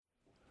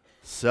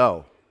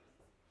So,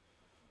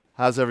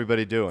 how's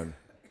everybody doing?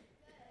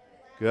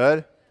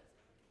 Good?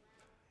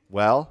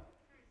 Well?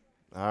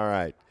 All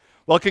right.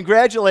 Well,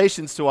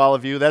 congratulations to all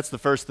of you. That's the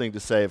first thing to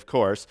say, of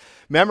course.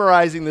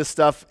 Memorizing this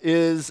stuff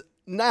is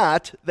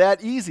not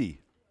that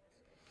easy.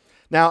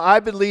 Now,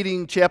 I've been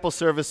leading chapel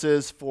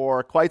services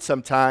for quite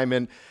some time,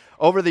 and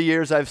over the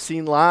years, I've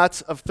seen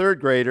lots of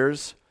third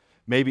graders,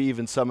 maybe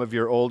even some of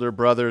your older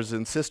brothers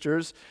and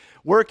sisters,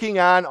 working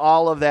on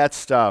all of that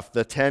stuff,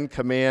 the 10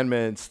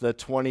 Commandments, the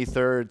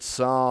 23rd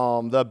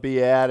Psalm, the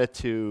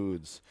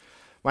Beatitudes.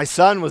 My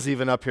son was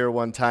even up here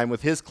one time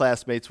with his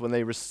classmates when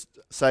they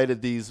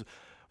recited these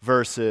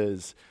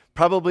verses.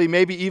 Probably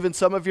maybe even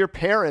some of your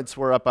parents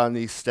were up on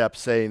these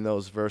steps saying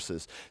those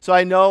verses. So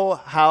I know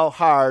how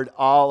hard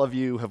all of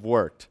you have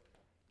worked.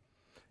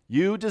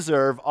 You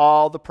deserve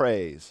all the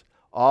praise,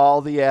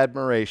 all the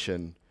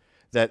admiration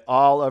that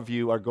all of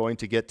you are going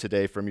to get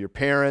today from your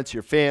parents,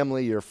 your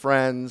family, your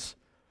friends.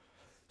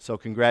 So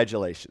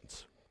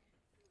congratulations.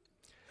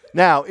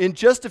 Now, in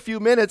just a few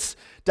minutes,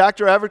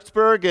 Dr.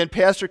 Evertsberg and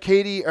Pastor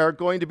Katie are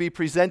going to be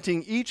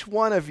presenting each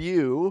one of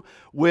you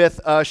with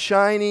a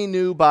shiny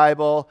new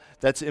Bible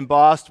that's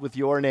embossed with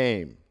your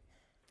name.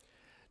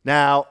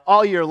 Now,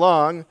 all year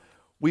long,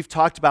 we've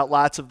talked about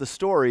lots of the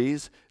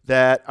stories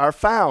that are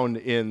found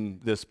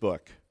in this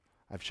book.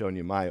 I've shown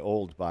you my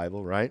old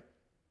Bible, right?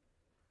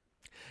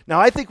 Now,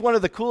 I think one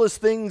of the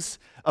coolest things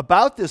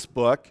about this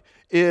book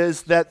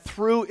is that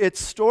through its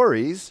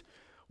stories,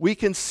 we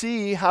can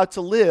see how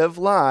to live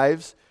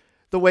lives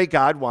the way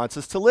God wants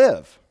us to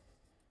live.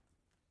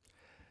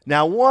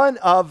 Now, one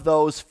of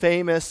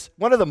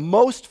the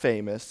most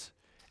famous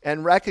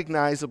and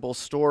recognizable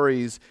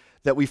stories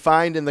that we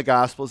find in the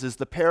Gospels is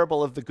the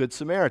parable of the Good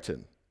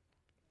Samaritan.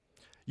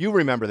 You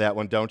remember that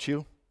one, don't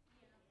you?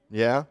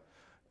 Yeah?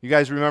 You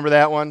guys remember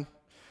that one?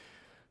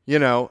 You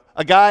know,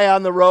 a guy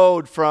on the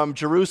road from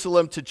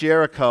Jerusalem to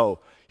Jericho.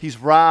 He's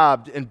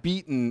robbed and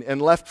beaten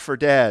and left for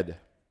dead.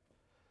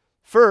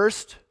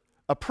 First,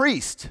 a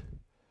priest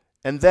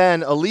and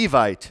then a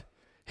Levite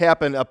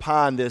happen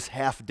upon this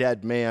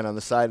half-dead man on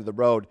the side of the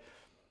road.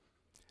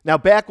 Now,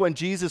 back when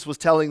Jesus was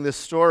telling this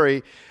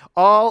story,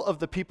 all of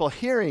the people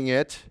hearing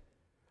it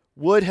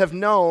would have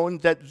known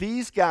that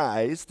these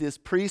guys, this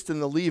priest and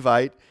the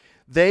Levite,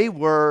 they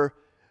were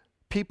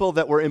people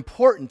that were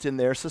important in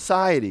their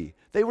society.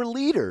 They were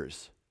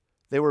leaders.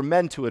 They were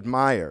men to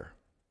admire.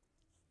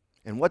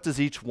 And what does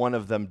each one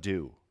of them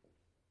do?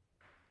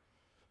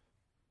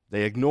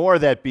 They ignore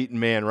that beaten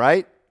man,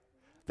 right?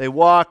 They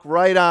walk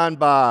right on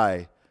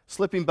by,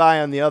 slipping by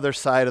on the other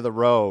side of the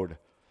road.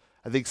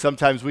 I think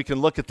sometimes we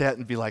can look at that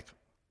and be like,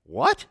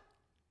 what?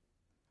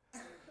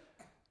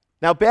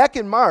 Now, back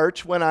in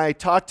March, when I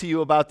talked to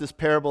you about this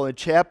parable in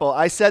chapel,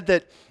 I said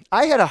that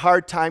I had a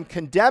hard time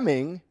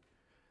condemning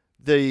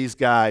these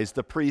guys,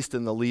 the priest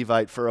and the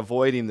Levite, for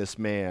avoiding this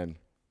man.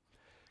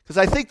 Because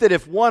I think that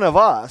if one of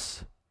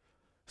us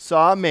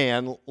saw a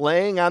man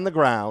laying on the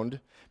ground,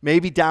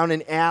 maybe down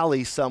an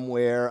alley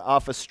somewhere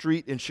off a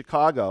street in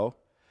Chicago,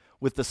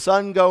 with the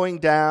sun going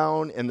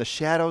down and the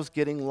shadows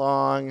getting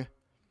long,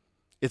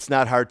 it's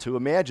not hard to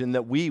imagine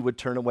that we would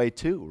turn away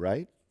too,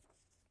 right?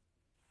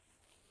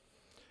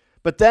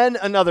 But then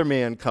another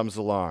man comes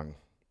along,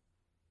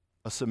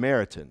 a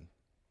Samaritan.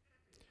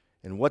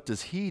 And what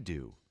does he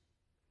do?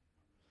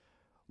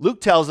 Luke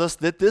tells us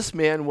that this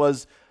man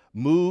was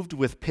moved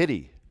with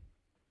pity.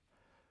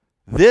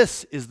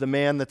 This is the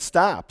man that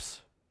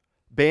stops,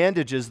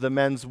 bandages the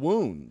man's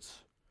wounds,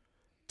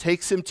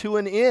 takes him to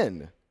an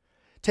inn,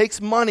 takes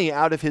money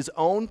out of his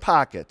own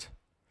pocket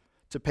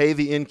to pay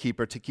the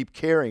innkeeper to keep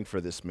caring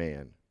for this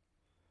man.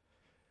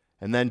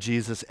 And then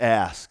Jesus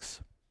asks,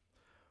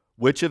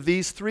 which of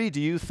these three do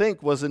you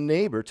think was a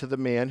neighbor to the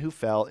man who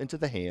fell into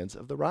the hands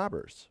of the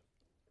robbers?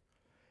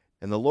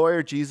 And the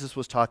lawyer Jesus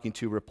was talking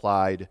to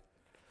replied,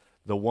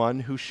 the one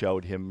who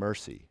showed him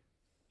mercy.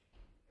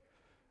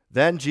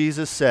 Then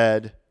Jesus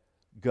said,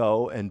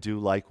 go and do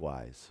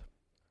likewise.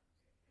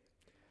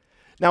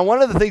 Now,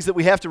 one of the things that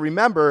we have to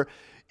remember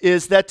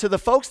is that to the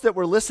folks that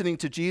were listening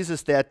to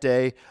Jesus that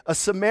day, a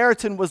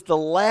Samaritan was the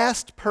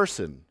last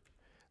person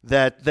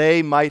that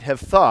they might have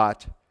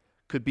thought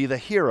could be the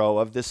hero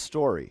of this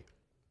story.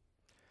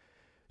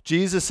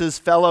 Jesus'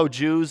 fellow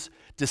Jews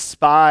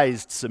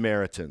despised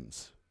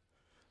Samaritans.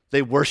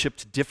 They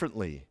worshiped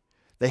differently.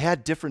 They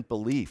had different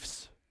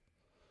beliefs.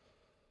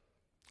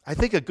 I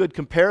think a good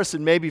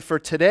comparison maybe for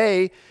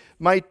today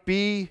might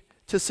be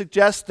to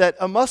suggest that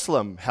a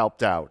Muslim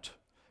helped out,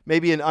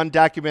 maybe an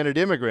undocumented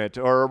immigrant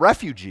or a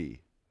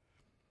refugee.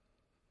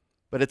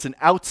 But it's an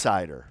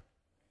outsider,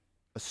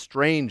 a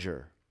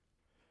stranger.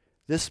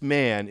 This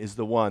man is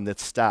the one that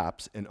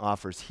stops and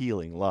offers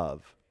healing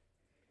love.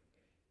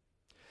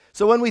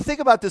 So when we think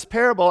about this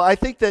parable, I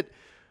think that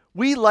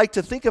we like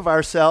to think of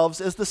ourselves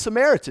as the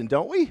Samaritan,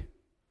 don't we?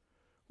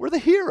 We're the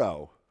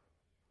hero.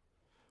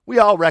 We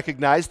all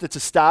recognize that to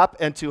stop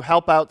and to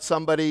help out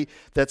somebody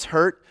that's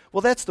hurt,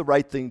 well, that's the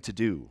right thing to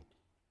do.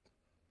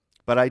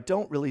 But I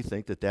don't really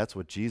think that that's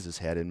what Jesus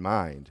had in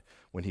mind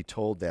when he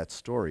told that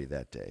story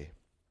that day.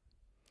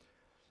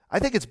 I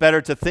think it's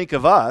better to think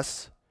of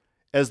us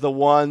as the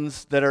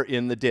ones that are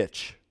in the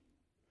ditch.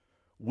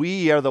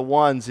 We are the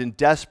ones in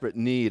desperate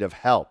need of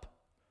help,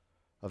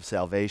 of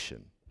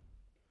salvation.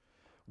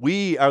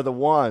 We are the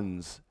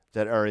ones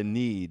that are in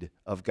need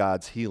of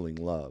God's healing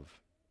love.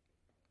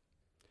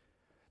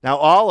 Now,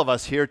 all of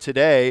us here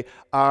today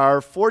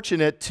are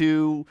fortunate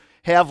to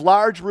have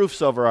large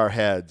roofs over our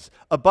heads,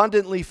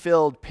 abundantly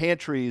filled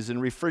pantries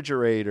and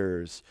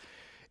refrigerators,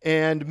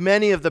 and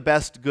many of the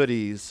best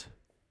goodies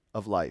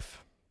of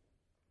life.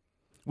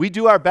 We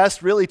do our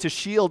best really to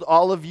shield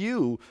all of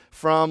you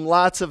from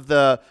lots of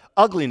the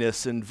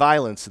ugliness and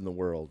violence in the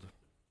world.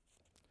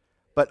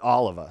 But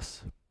all of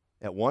us,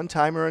 at one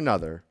time or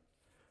another,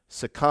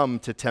 succumb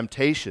to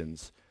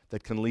temptations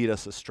that can lead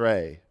us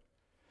astray.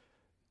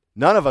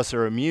 None of us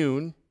are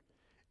immune,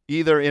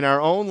 either in our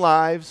own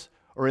lives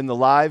or in the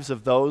lives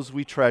of those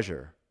we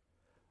treasure,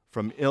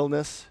 from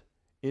illness,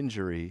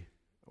 injury,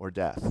 or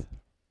death.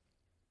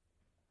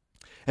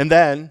 And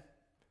then,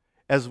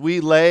 as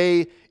we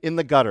lay in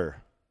the gutter,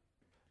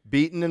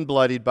 beaten and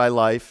bloodied by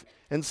life,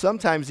 and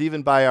sometimes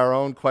even by our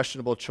own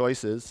questionable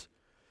choices,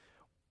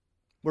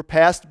 we're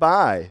passed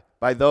by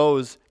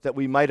those that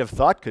we might have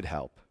thought could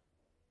help.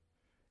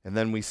 And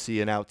then we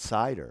see an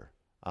outsider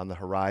on the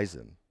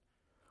horizon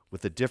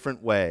with a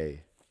different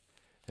way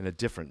and a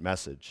different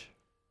message.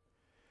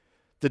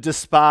 The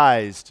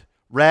despised,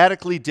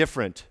 radically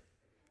different,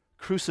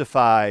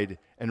 crucified,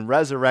 and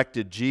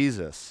resurrected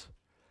Jesus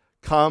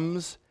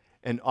comes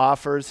and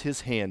offers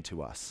his hand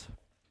to us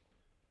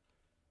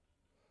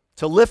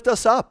to lift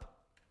us up,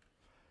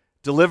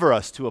 deliver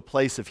us to a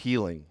place of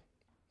healing.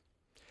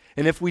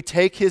 And if we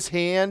take his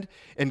hand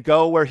and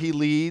go where he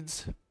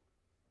leads,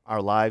 our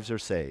lives are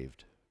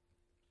saved.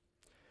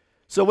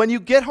 So when you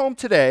get home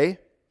today,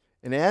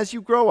 and as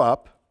you grow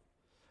up,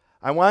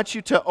 I want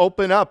you to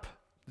open up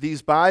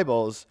these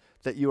Bibles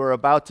that you are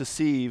about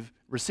to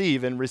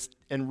receive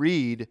and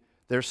read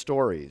their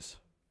stories.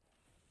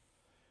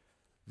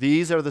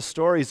 These are the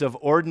stories of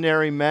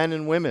ordinary men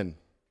and women,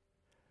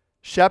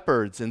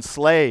 shepherds and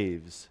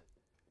slaves,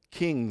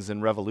 kings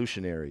and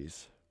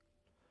revolutionaries.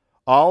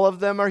 All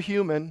of them are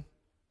human.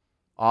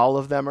 All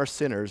of them are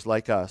sinners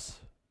like us.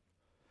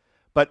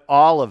 But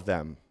all of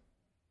them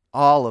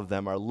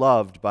are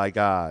loved by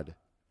God,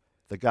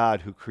 the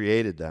God who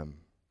created them.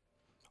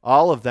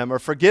 All of them are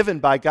forgiven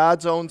by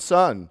God's own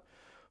Son,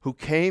 who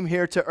came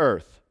here to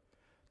earth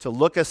to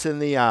look us in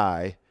the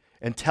eye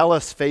and tell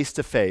us face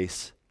to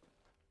face,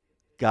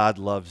 God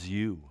loves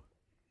you.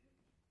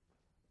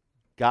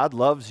 God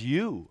loves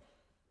you.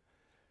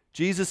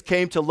 Jesus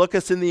came to look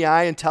us in the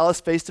eye and tell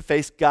us face to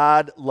face,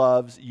 God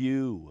loves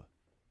you.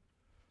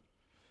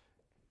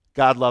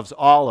 God loves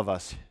all of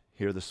us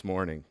here this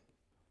morning,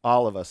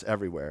 all of us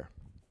everywhere.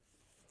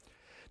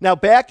 Now,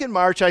 back in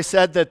March, I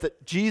said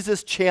that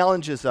Jesus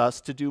challenges us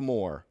to do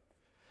more.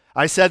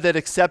 I said that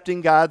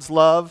accepting God's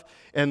love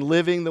and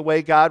living the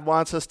way God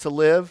wants us to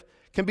live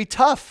can be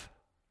tough.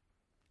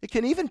 It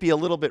can even be a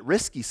little bit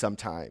risky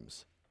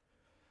sometimes.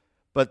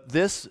 But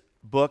this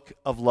book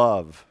of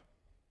love,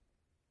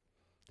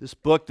 this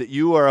book that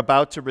you are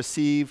about to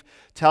receive,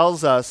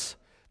 tells us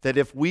that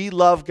if we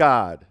love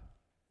God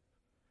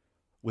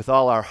with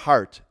all our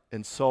heart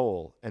and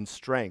soul and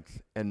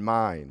strength and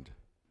mind,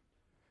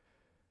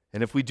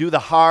 and if we do the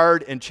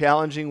hard and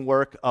challenging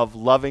work of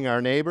loving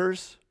our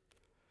neighbors,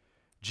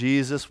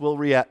 Jesus will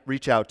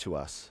reach out to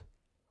us,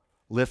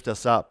 lift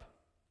us up,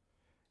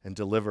 and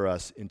deliver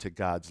us into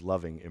God's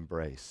loving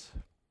embrace.